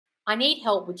I need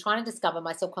help with trying to discover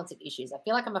my self-concept issues. I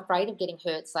feel like I'm afraid of getting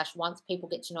hurt, slash once people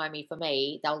get to know me for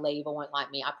me, they'll leave or won't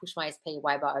like me. I push my SP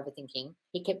away by overthinking.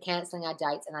 He kept cancelling our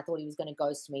dates and I thought he was going to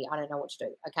ghost me. I don't know what to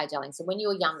do. Okay, darling. So when you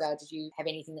were younger, did you have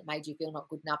anything that made you feel not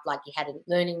good enough? Like you had a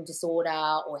learning disorder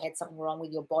or had something wrong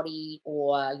with your body,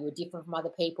 or you were different from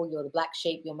other people, you're the black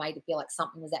sheep, you're made to feel like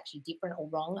something was actually different or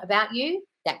wrong about you?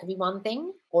 That could be one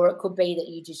thing. Or it could be that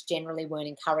you just generally weren't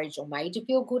encouraged or made to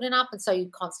feel good enough. And so you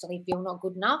constantly feel not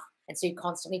good enough. And so you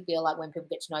constantly feel like when people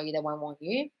get to know you, they won't want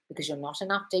you because you're not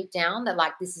enough deep down. That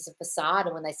like this is a facade.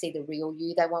 And when they see the real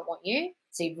you, they won't want you.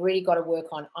 So you've really got to work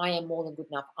on, I am more than good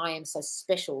enough. I am so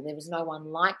special. There is no one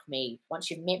like me. Once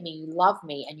you've met me, you love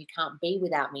me and you can't be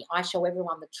without me. I show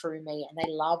everyone the true me and they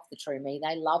love the true me.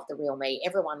 They love the real me.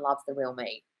 Everyone loves the real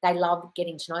me. They love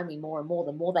getting to know me more and more.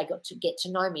 The more they got to get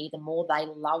to know me, the more they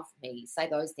love me. Say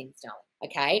those things, darling.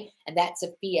 Okay. And that's a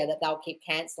fear that they'll keep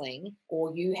canceling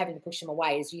or you having to push them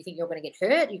away. Is you think you're going to get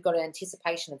hurt. You've got an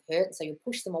anticipation of hurt. So you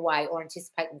push them away or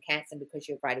anticipate them canceling because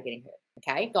you're afraid of getting hurt.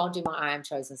 Okay. Go and do my I Am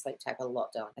Chosen sleep tape a lot,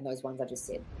 darling. And those ones I just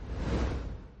said.